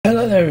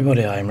Hello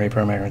everybody, I am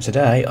Repromaker, and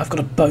today I've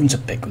got a bone to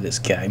pick with this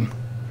game.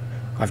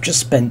 I've just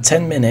spent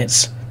 10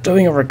 minutes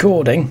doing a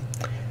recording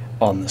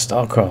on the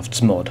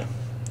Starcraft mod.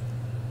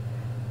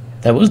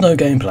 There was no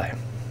gameplay.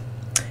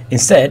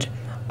 Instead,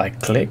 I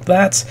clicked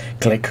that,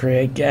 click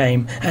create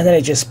game, and then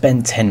it just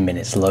spent 10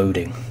 minutes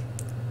loading.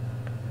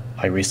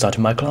 I restarted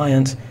my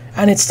client,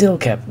 and it still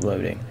kept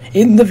loading.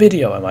 In the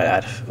video, I might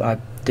add, I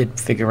did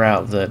figure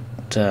out that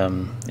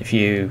if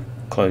you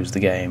close the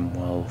game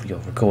while you're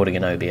recording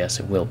in OBS,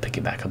 it will pick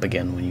it back up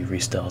again when you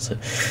restart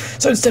it.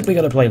 So instead we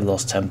got to play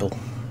Lost Temple.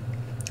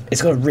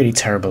 It's got a really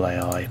terrible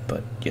AI,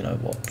 but you know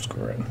what,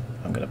 screw it.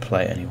 I'm going to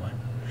play it anyway.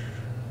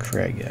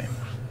 Create game.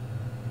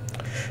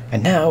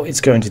 And now it's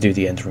going to do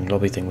the entering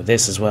lobby thing with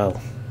this as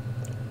well.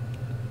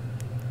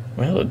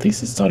 Well, at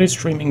least it started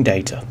streaming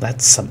data.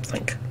 That's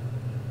something.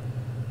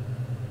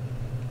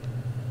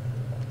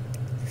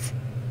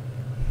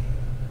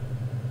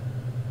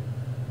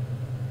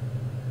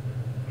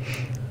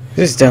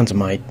 This is down to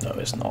my... no,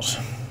 it's not.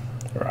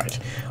 Right.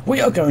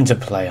 We are going to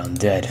play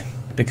Undead,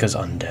 because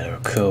Undead are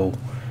cool.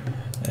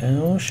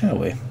 Or shall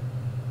we?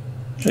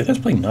 Actually, let's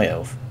play Night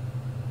Elf.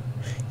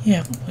 Yeah, I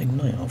haven't played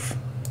Night Elf.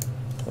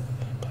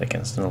 Play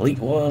against an Elite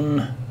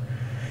one.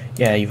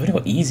 Yeah, you've only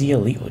got Easy,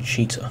 Elite, or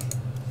Cheater.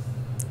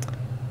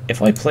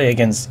 If I play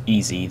against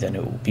Easy, then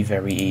it will be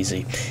very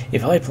easy.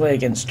 If I play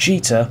against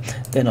Cheater,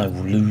 then I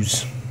will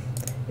lose.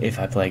 If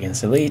I play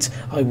against Elite,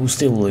 I will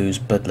still lose,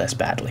 but less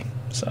badly.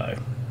 So...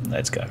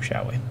 let's go,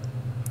 shall we?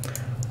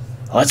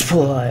 Let's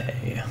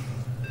play!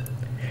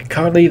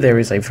 Currently there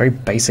is a very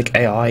basic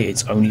AI,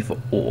 it's only for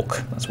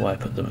Orc. That's why I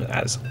put them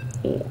as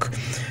Orc,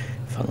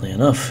 funnily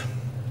enough.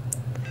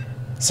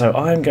 So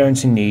I'm going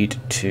to need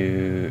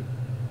to...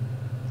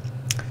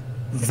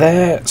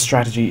 their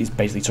strategy is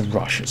basically to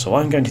rush, so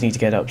I'm going to need to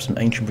get up some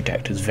Ancient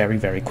Protectors very,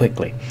 very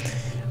quickly.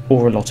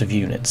 Or a lot of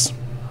units.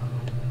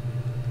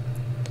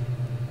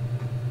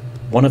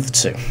 One of the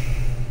two.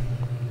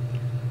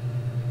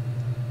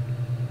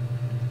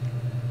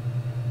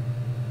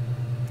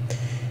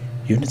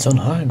 Units on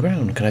higher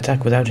ground can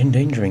attack without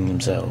endangering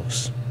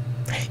themselves.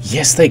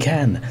 Yes, they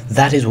can.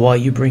 That is why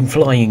you bring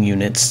flying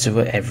units to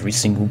every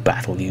single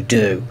battle you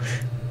do,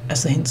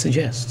 as the hint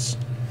suggests.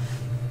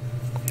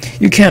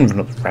 You can run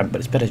up the ramp, but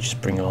it's better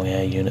just bring along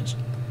air units.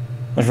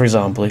 Like for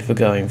example, if you're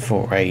going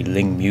for a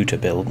Ling Muta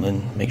build,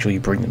 then make sure you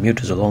bring the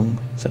Mutas along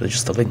instead of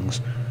just the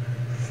Lings.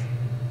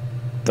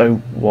 Though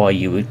why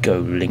you would go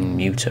Ling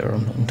Muta,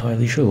 I'm not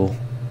entirely sure.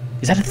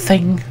 Is that a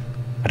thing?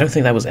 I don't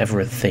think that was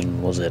ever a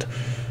thing, was it?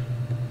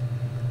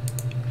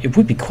 It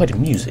would be quite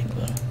amusing,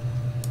 though.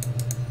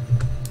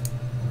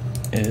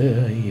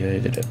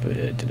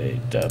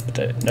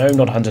 No,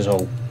 not Hunter's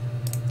Hole.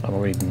 I'm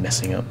already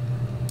messing up.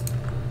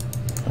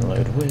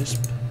 Unload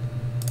Wisp.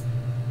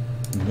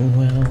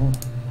 Moonwell.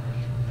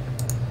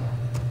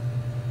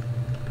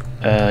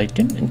 I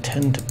didn't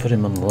intend to put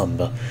him on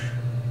lumber.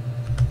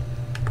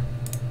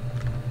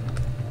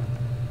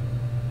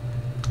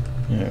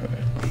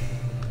 Alright.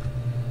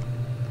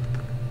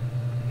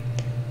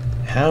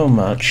 How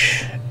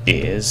much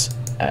is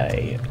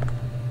a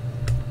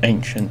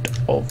Ancient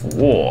of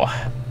War?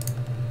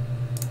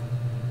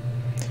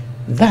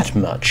 That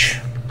much.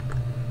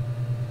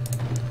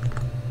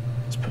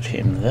 Let's put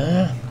him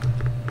there.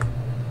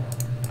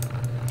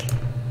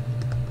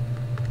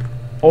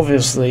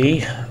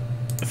 Obviously,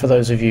 for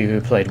those of you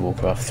who played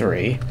Warcraft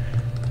 3,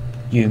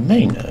 you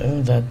may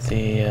know that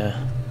the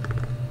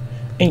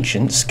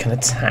Ancients can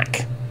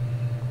attack.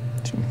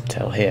 As you can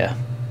tell here.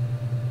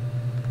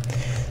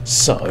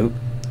 So,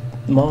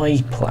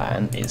 my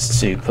plan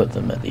is to put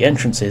them at the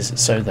entrances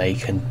so they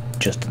can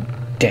just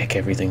deck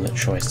everything that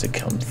tries to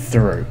come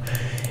through.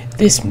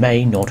 This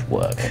may not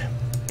work,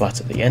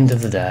 but at the end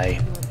of the day,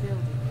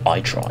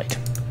 I tried.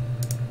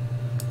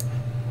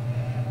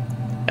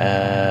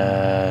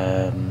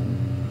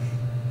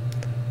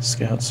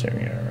 Scout,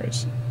 searing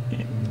arrows,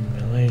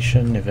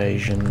 immolation,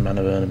 evasion,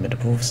 mana burn, and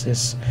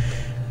metamorphosis,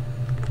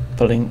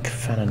 blink,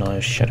 fan and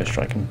knives, shadow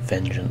strike, and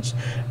vengeance.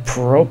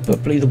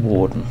 Probably the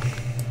warden.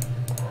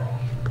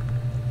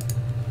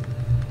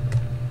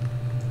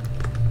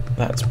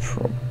 That's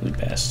probably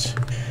best.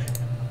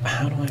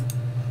 How do I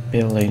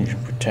build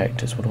Ancient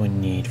Protectors? What do I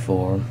need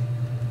for them?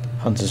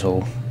 Hunter's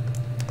Hall.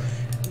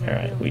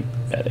 Alright, we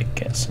better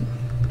get some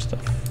stuff.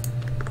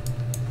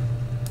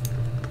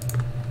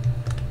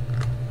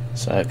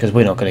 So, because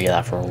we're not going to get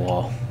that for a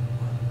while.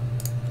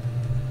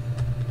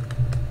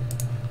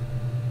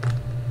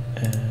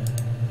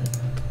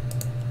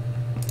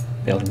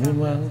 Building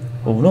Moonwell,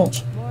 or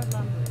not.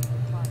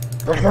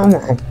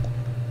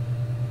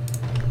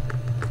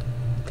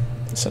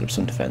 Set up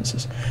some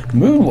defences.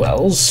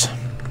 Moonwells,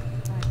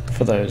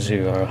 for those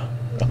who are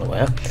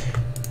unaware,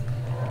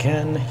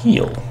 can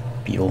heal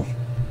people.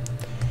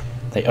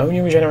 They only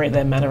regenerate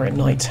their mana at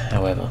night,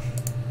 however.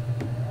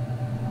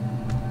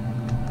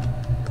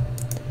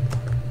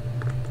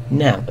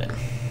 Now then,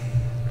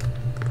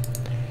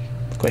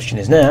 the question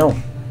is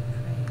now,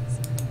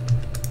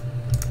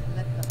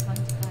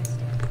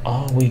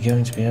 are we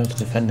going to be able to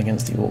defend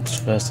against the Orcs'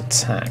 first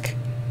attack?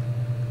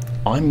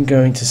 I'm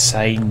going to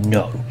say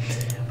no.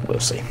 We'll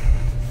see.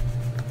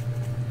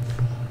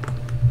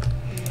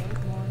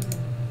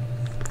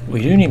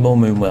 We do need more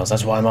moon wells,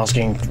 that's why I'm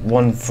asking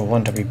one for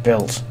one to be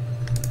built.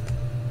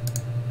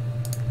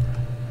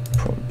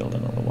 Probably build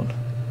another one.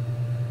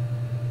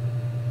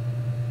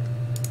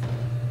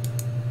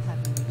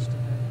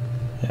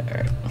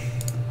 Alright.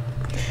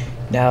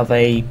 Now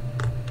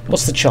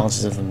what's the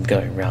chances of them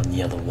going around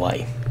the other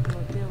way?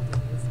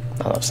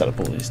 Oh, I've set up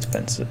all these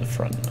defences at the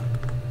front.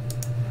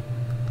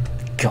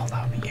 God,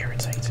 that would be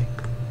irritating.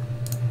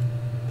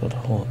 Build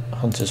a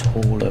Hunter's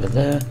Hall over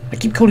there. I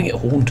keep calling it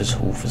Haunter's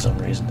Hall for some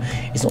reason.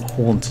 It's not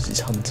Haunters, it's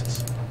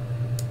Hunters.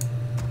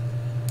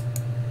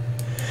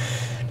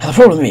 Now the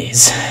problem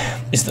is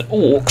that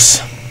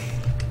orcs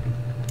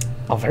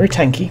are very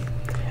tanky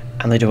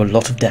and they do a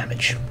lot of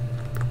damage.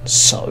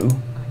 So,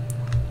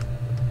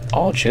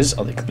 archers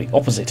are the complete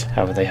opposite,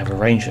 however they have a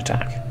ranged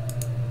attack.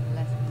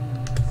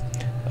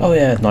 Oh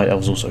yeah, Night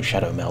Elves also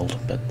Shadow Meld,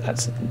 but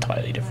that's an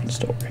entirely different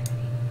story.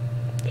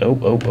 Oh.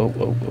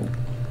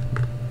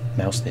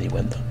 Mouse nearly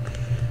went there,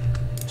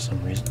 for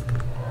some reason.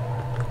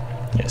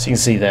 Yeah, so you can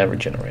see they're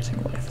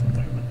regenerating life at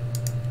the moment.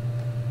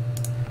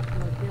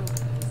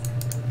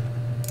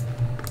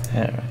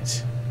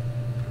 Alright.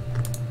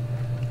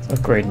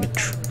 Upgrade my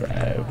tree.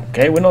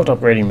 Okay, we're not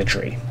upgrading my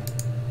tree.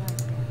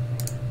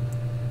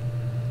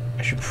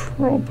 I should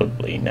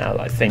probably, now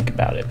that I think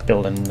about it,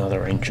 build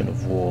another Ancient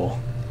of War.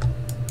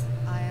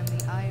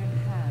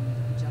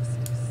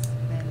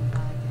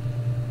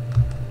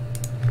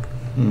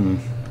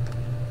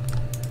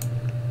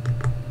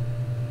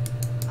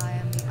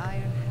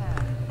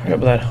 Hurry up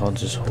with that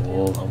Hunter's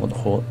Hall. I want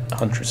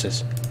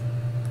Huntresses.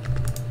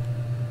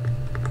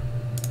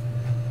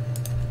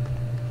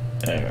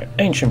 Alright,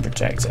 Ancient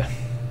Protector.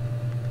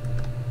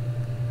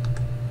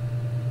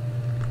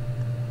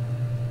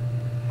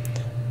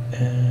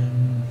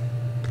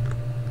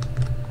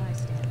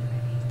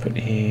 Put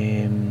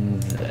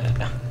him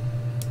there.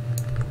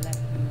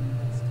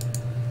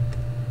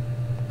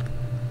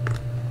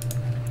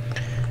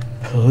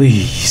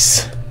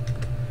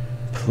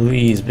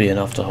 Please be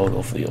enough to hold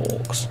off the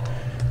orcs.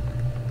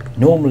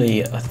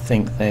 Normally, I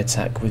think they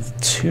attack with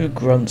 2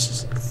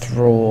 grunts,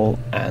 thrall,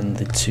 and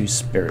the 2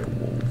 spirit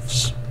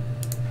wolves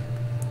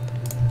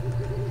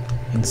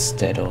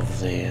instead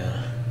of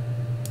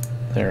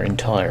their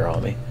entire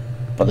army.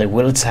 But they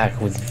will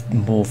attack with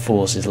more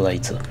forces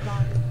later.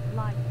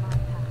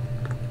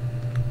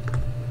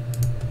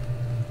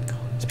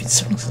 It's been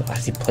so long since I've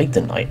actually played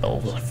the Night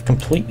Elves. I've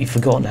completely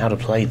forgotten how to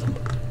play them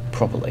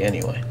properly.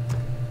 Anyway.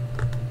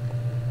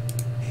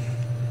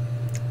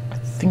 I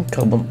think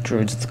I want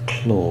Druids of the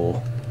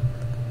Claw.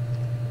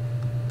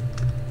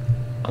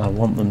 And I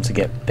want them to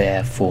get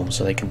bear form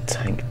so they can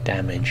tank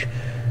damage.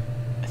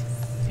 I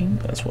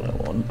think that's what I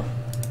want.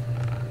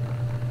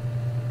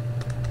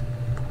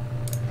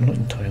 I'm not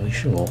entirely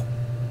sure.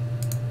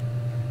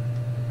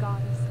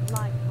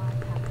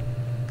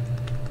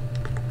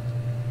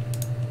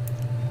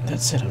 That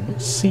said, I'm not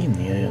seeing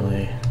the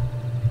AI.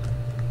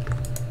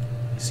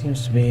 It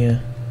seems to be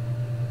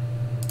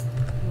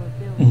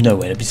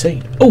nowhere to be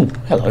seen. Oh,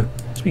 hello.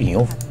 Speaking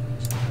of.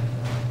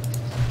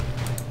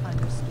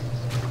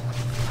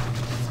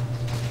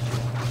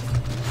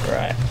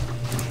 Right.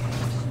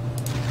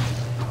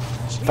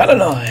 Valor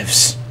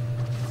Knives.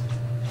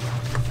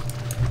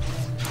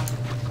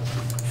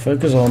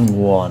 Focus on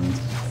one.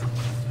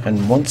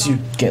 And once you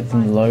get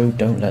them low,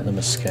 don't let them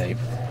escape.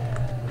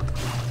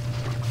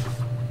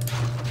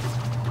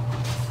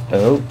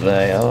 Oh,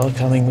 they are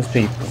coming with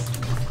people.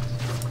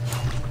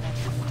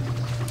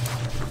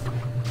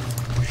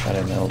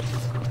 Shadow Meld.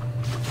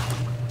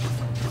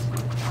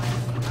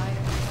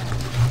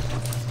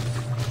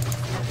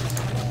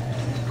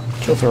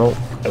 Kill throw.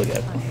 There we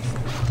go.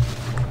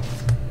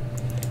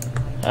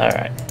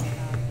 Alright.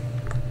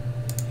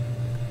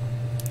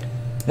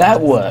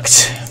 That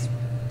worked.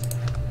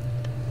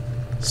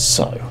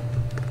 So.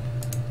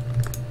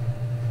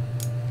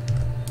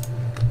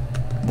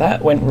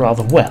 That went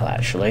rather well,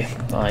 actually.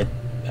 I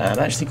am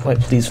actually quite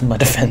pleased with my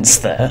defense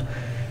there.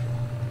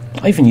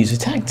 I even used a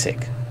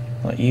tactic,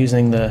 like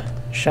using the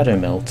Shadow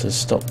Meld to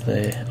stop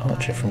the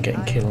archer from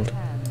getting killed.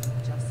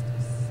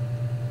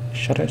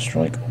 Shadow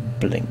Strike or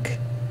Blink?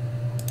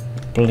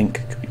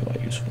 Blink could be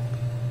quite useful.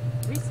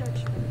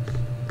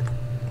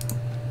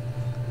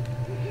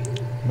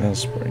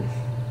 Spring.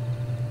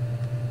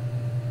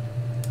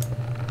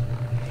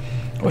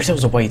 I wish there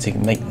was a way to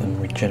make them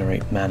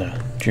regenerate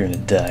mana during the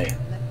day.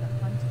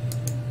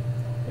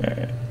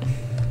 Alright.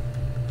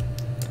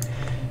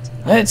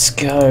 Let's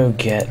go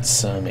get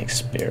some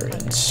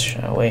experience,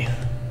 shall we?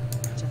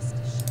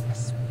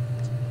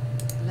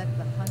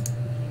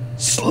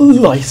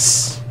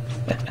 Slice!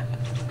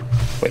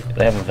 Wait, do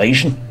they have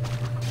evasion?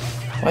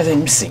 Why are they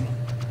missing?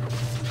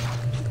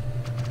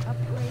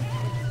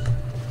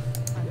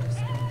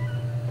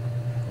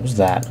 What was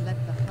that?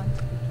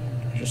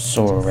 I just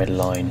saw a red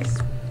line.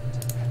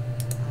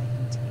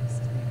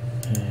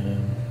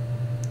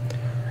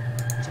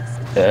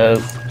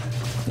 Oh,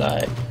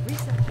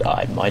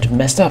 I might have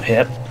messed up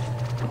here.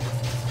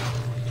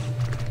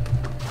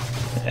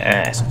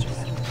 Yes.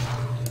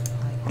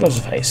 Gloves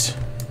of haste.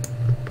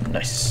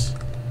 Nice.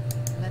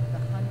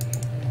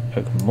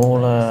 Oak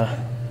Mauler.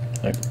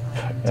 Oak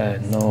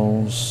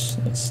Knolls.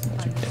 That's not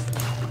too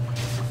difficult.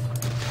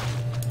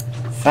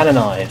 Fan and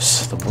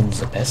Knives. The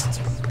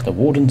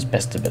Warden's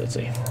best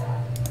ability.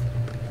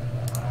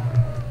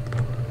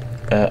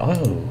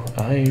 Oh,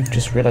 I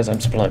just realised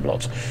I'm supply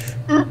blocked.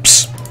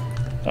 Oops!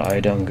 I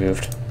done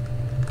goofed.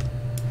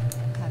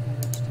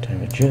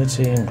 Time of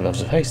Agility and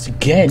Gloves of Haste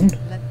again?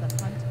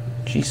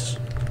 Jesus.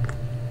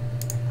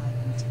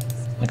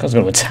 Like I was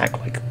going to attack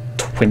like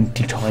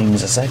 20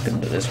 times a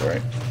second at this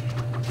rate.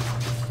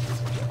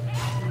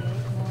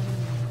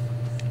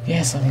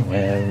 Yes, I'm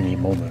aware we need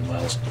more moon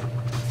wells.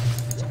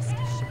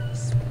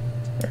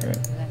 Right.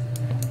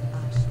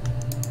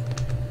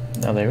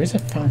 Now there is a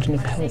fountain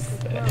of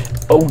health there.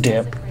 Oh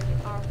dear.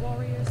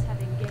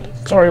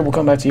 Sorry, we'll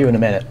come back to you in a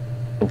minute.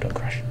 Oh, don't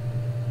crash.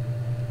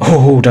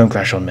 Oh, don't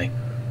crash on me.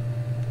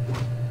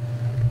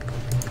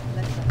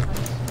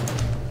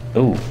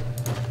 Oh.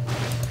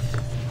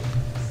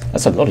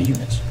 That's a lot of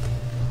units.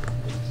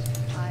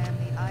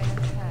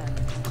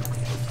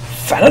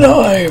 Fan of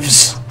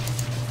Knives!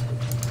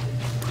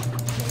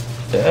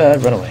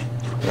 Run away.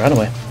 Run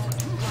away.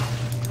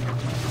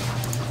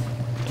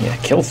 Yeah,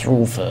 kill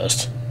Thrall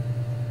first.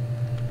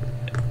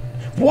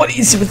 What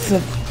is with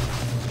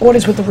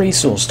the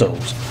resource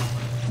stalls?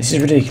 This is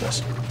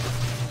ridiculous.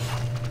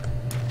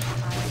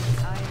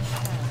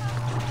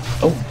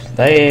 Oh,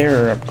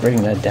 they're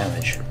upgrading their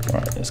damage.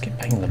 Right, let's get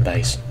back in the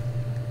base.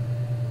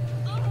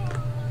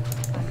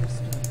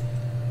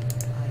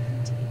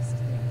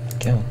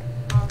 Kill.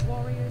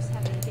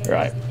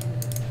 Right.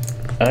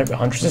 Oh,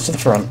 Huntress to the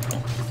front.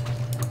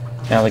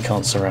 Now they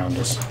can't surround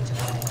us.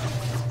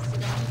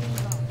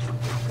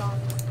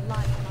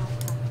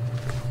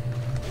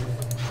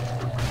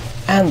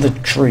 And the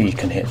tree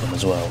can hit them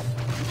as well.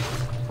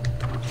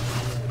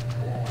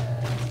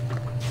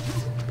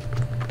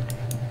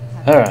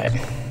 Alright.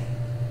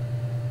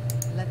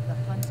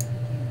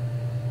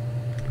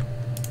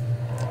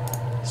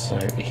 So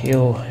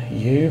heal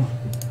you.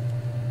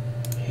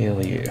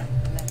 Heal you.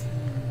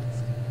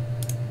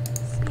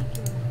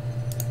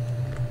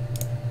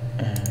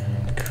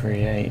 And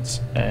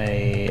create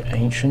a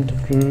Ancient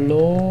of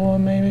Lore,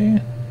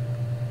 maybe?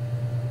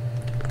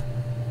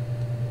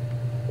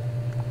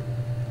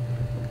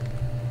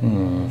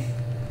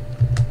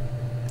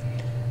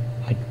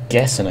 I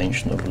guess an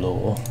Ancient of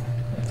Lore.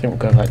 I think we'll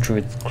go with that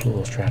Druid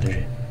Claw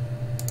strategy.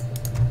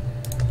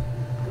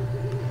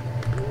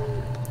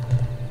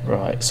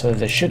 Right, so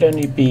there should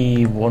only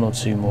be 1 or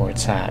 2 more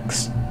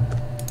attacks.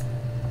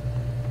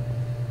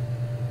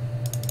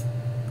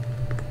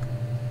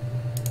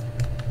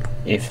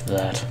 If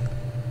that.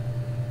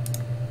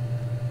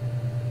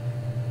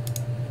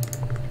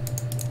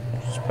 I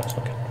suppose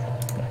I'll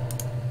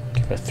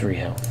give her 3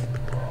 health.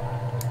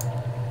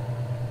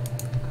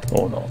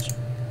 Or not.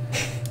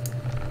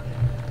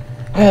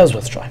 Well, it's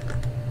worth a try.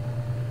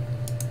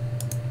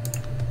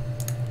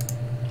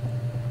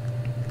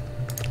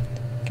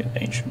 Get an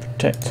Ancient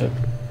Protector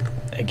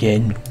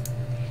again.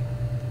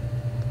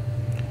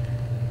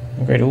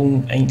 Upgrade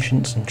all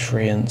Ancients and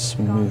Treants,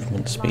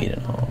 movement, speed,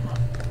 and armor.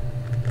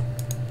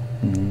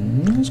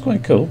 That's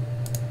quite cool.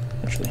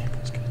 Actually,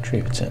 let's get a Tree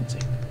of Eternity.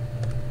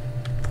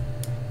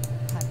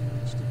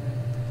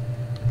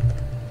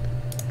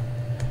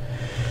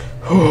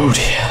 Oh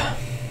dear.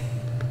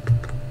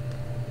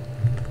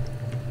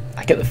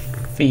 I get the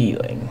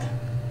feeling.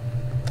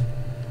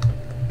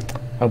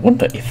 I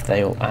wonder if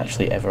they'll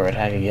actually ever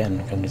attack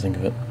again, come to think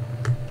of it.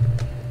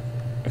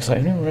 Because I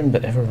only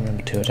ever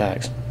remember 2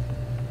 attacks.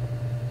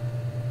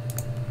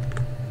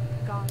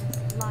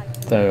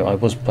 Though I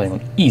was playing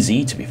on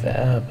easy, to be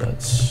fair, but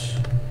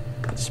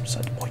that's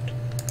beside the point.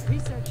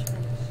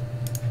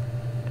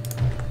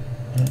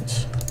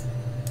 Right.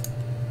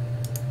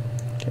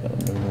 Get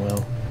that moon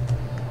well.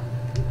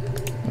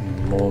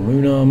 More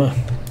moon armor.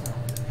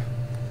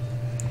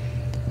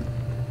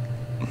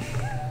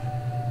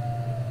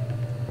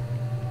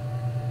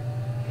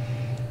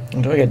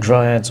 Do I get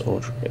Dryads or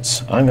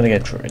Druids? I'm going to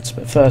get Druids,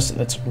 but first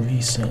let's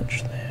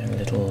research their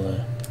little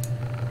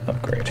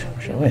upgrade,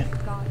 shall we?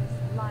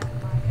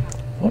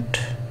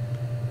 What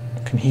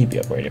can he be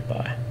upgraded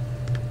by?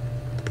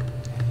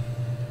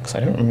 Because I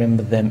don't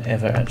remember them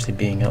ever actually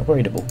being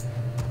upgradable.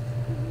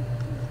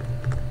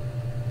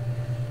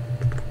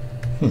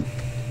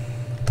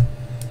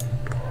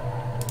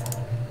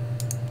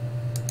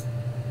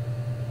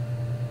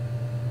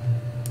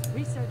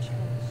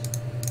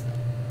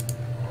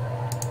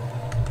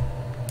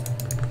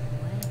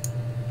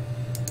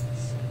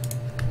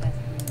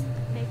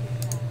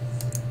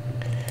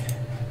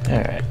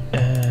 Alright,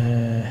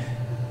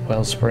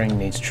 Wellspring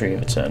needs Tree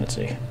of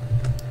Eternity.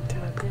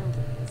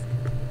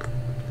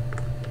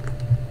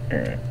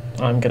 Alright,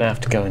 I'm gonna have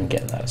to go and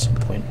get that at some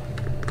point.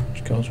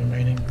 Which goals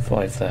remaining?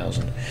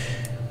 5,000.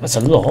 That's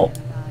a lot,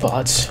 but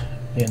at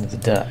the end of the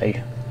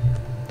day,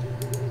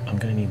 I'm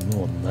gonna need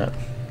more than that.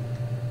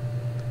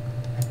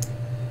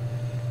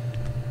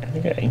 I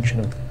think an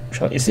Ancient of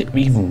Is it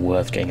even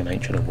worth getting an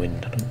Ancient of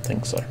Wind? I don't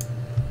think so.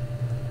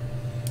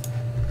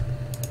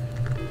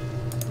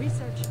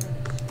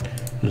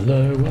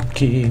 Low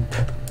upkeep.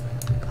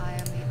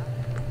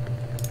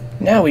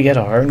 Now we get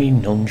our only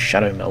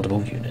non-shadow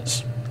meldable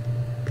units.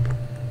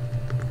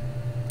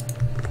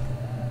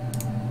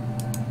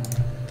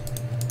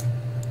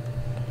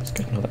 Let's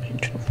get another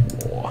Ancient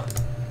of War.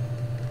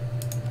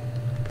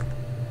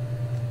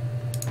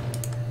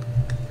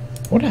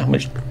 I wonder how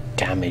much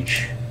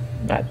damage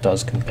that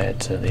does compared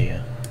to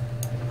the...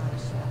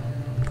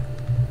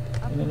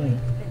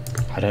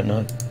 I don't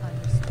know.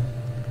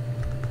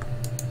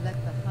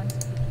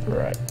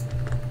 Right.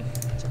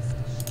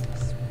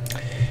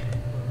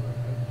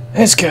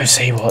 Let's go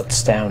see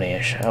what's down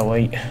here, shall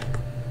we?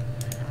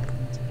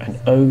 An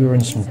ogre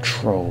and some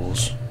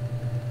trolls.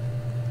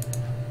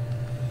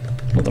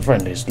 Not the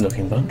friendliest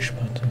looking bunch,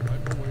 but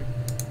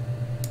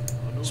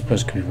I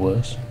suppose it could be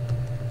worse.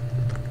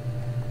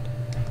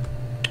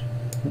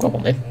 Come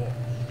on then.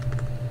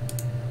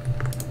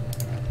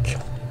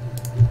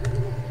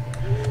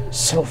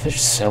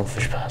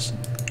 Selfish person.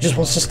 He just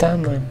wants to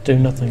stand there, do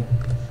nothing.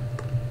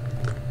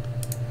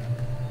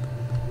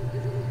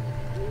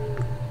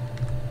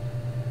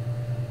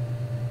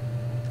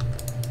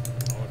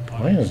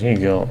 What has he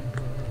got?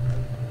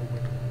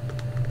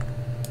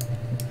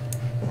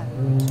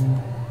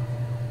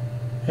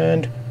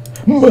 And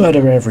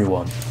murder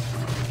everyone.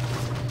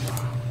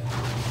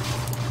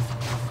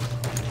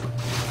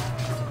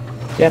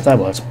 Yeah, that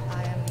works.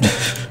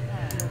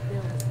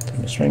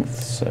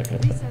 Strength,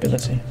 circuit of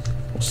ability.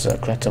 Or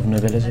circlet of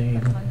nobility.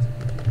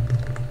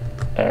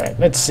 Alright,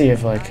 let's see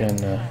if I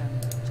can... at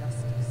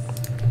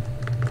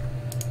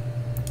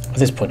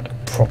this point I can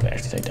probably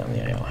actually take down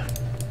the AI.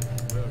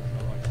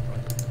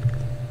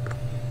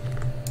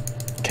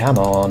 Come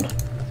on!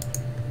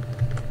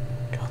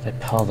 God, their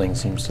pathing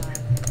seems to be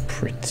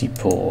pretty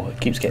poor. It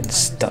keeps getting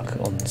stuck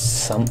on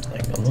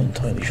something. I'm not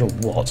entirely sure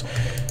what.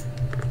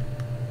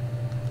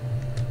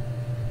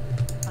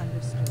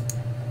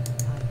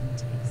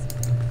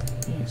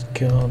 He's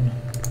gone.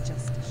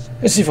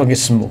 Let's see if I can get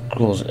some more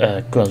gloves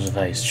of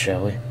haste,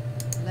 shall we?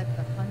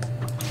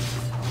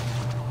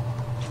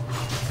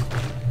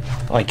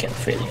 I get the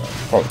feeling I'm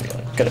probably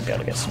gonna be able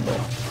to get some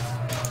more.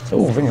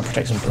 Oh, ring of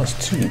protection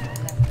 +2.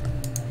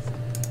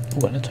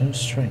 Oh, and a ton of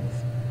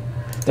strength.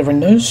 There are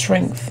no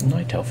strength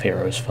night elf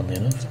heroes, funnily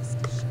enough.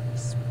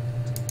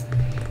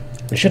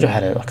 We should have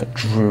had like a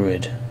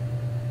druid.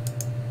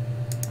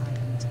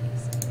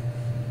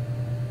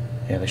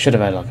 Yeah, they should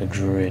have had like a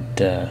druid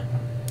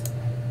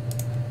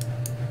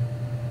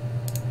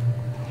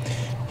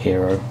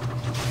hero.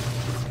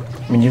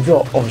 I mean, you've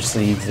got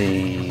obviously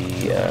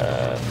the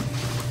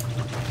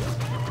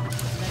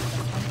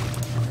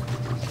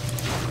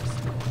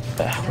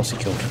what's he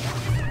called?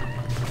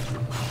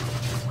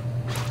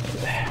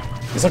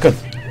 He's like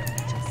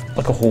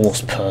a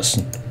horse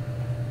person.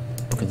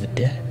 Book of the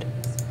Dead.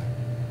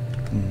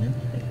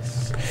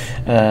 Nice.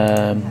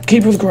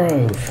 Keeper of the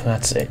Grove.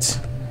 That's it.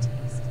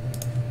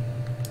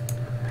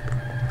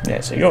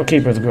 Yeah, so you got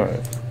Keeper of the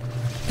Grove,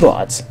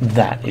 but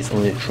that is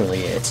literally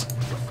it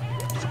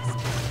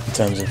in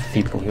terms of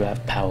people who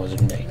have powers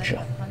of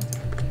nature.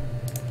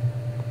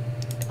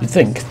 You'd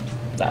think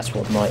that's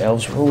what night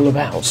elves are all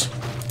about.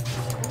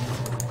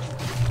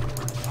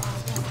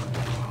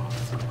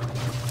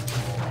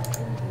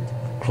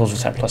 Claws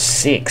attack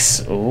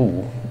 +6.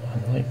 Ooh,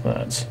 I like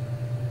that.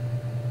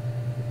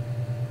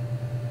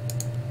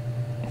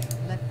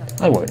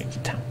 I won't need to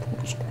tap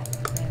portal scroll.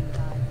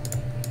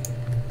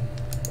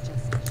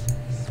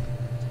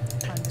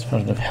 It's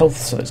found enough health,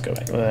 so let's go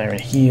back there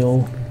and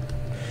heal.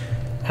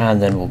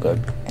 And then we'll go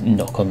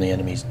knock on the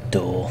enemy's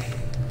door.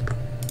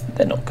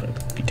 They're not going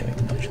to be doing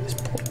much at this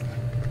point.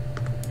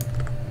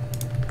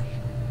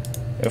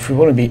 If we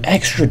want to be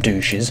extra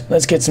douches,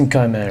 let's get some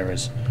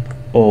chimeras.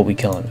 Or we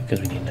can't because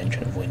we need an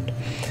Ancient of Wind.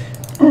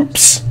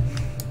 Oops!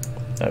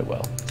 Oh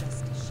well.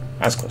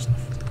 That's close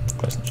enough.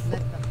 Close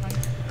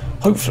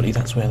enough. Hopefully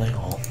that's where they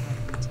are.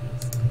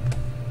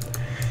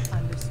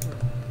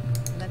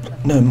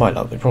 No, my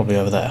luck, they're probably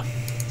over there.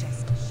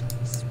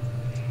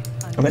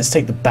 And let's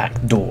take the back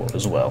door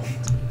as well.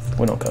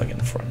 We're not going in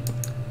the front.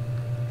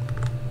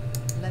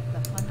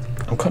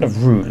 I'm kind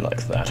of rude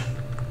like that.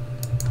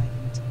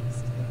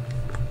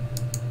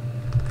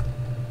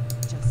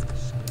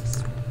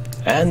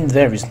 And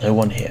there is no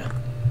one here.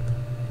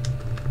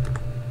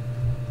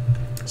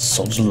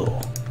 Sod's law.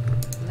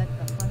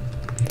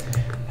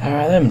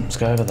 Alright then, let's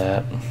go over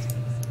there.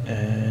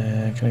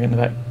 Can I get in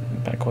the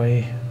back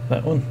way?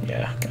 That one?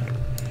 Yeah, I can.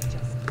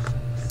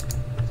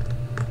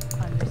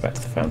 Go back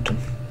to the fountain.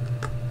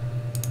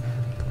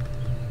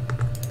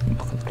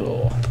 Mock of the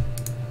Claw.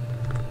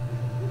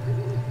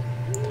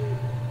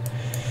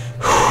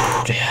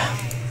 Oh dear.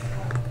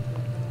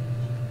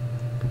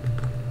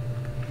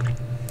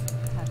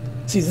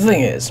 See, the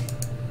thing is,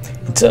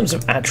 in terms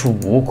of actual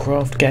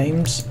Warcraft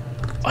games,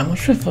 I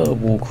much prefer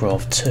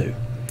Warcraft 2.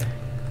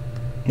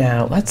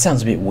 Now, that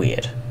sounds a bit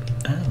weird.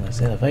 Oh,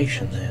 there's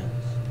elevation there.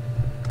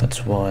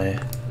 That's why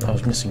I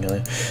was missing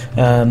earlier.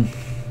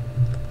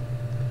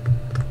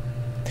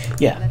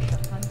 yeah,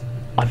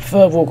 I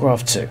prefer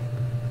Warcraft 2.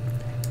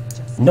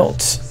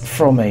 Not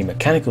from a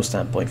mechanical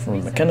standpoint. From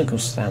a mechanical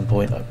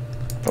standpoint, I'd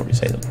probably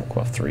say that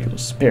Warcraft 3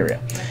 was superior.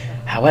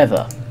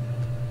 However,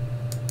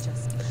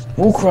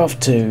 Warcraft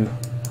 2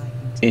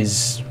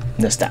 is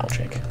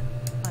nostalgic.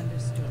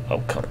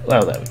 Oh,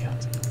 there we go.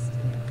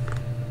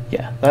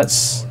 Yeah,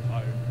 that's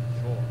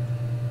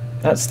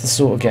the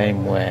sort of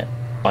game where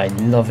I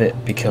love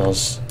it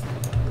because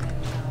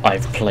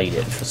I've played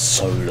it for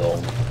so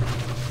long.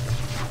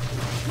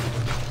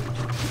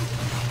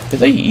 Did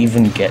they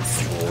even get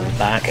Thrall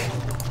back?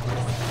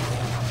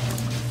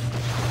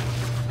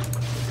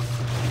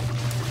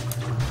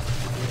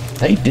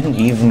 They didn't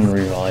even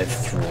revive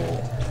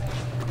Thrall.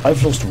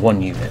 I've lost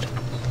one unit.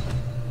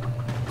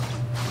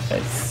 I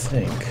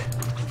think.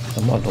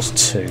 I might have lost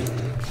two.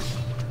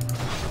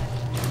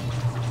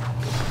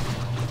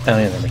 Oh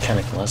yeah, the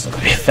mechanical, that's not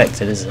going to be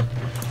affected, is it?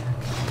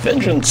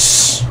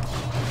 Vengeance!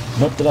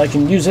 Not that I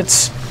can use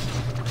it!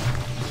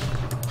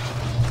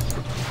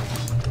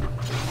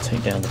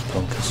 Take down the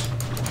bunkers.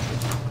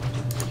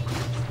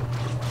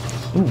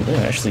 Ooh,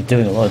 they're actually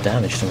doing a lot of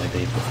damage to my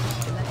people.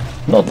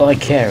 Not that I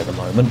care at the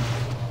moment.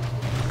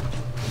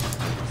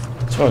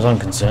 As far as I'm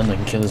concerned, they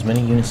can kill as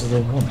many units as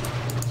they want.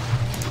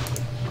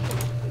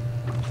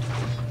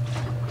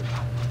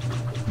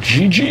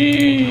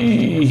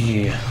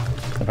 GG!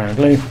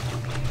 Apparently.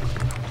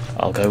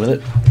 I'll go with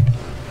it.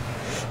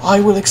 I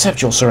will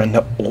accept your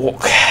surrender,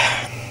 Orc.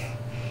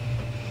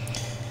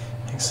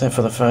 Except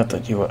for the fact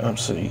that you were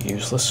absolutely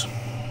useless.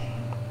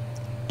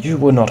 You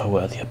were not a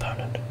worthy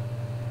opponent.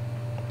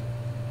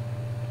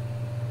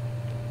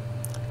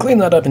 Clean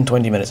that up in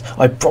 20 minutes.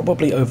 I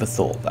probably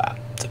overthought that,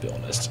 to be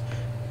honest.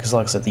 Because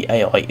like I said, the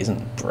AI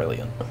isn't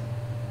brilliant.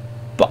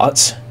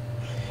 But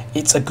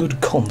it's a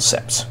good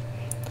concept.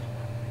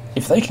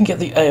 If they can get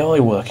the AI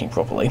working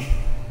properly,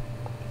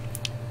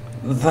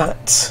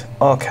 that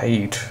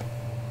arcade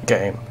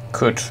game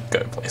could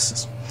go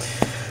places.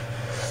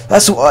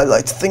 That's what I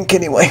like to think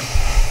anyway.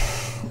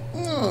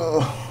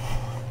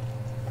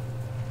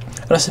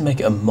 Unless they make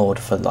it a mod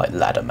for like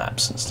ladder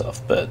maps and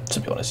stuff, but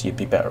to be honest, you'd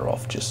be better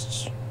off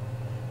just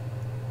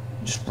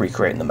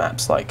recreating the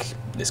maps like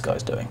this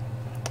guy's doing.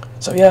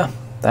 So yeah,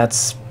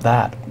 that's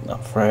that, I'm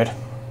afraid.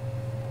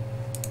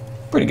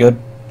 Pretty good.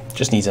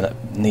 Just needs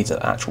an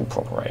actual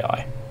proper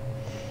AI.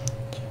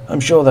 I'm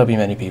sure there'll be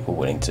many people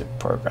willing to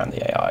program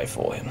the AI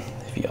for him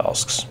if he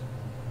asks.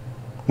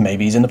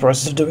 Maybe he's in the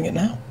process of doing it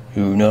now.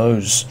 Who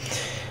knows?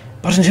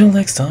 But until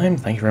next time,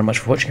 thank you very much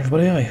for watching,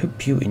 everybody. I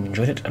hope you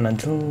enjoyed it, and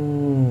until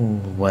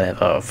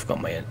whatever, I've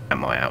forgotten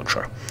my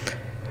outro.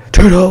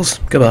 Toodles,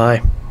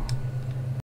 goodbye.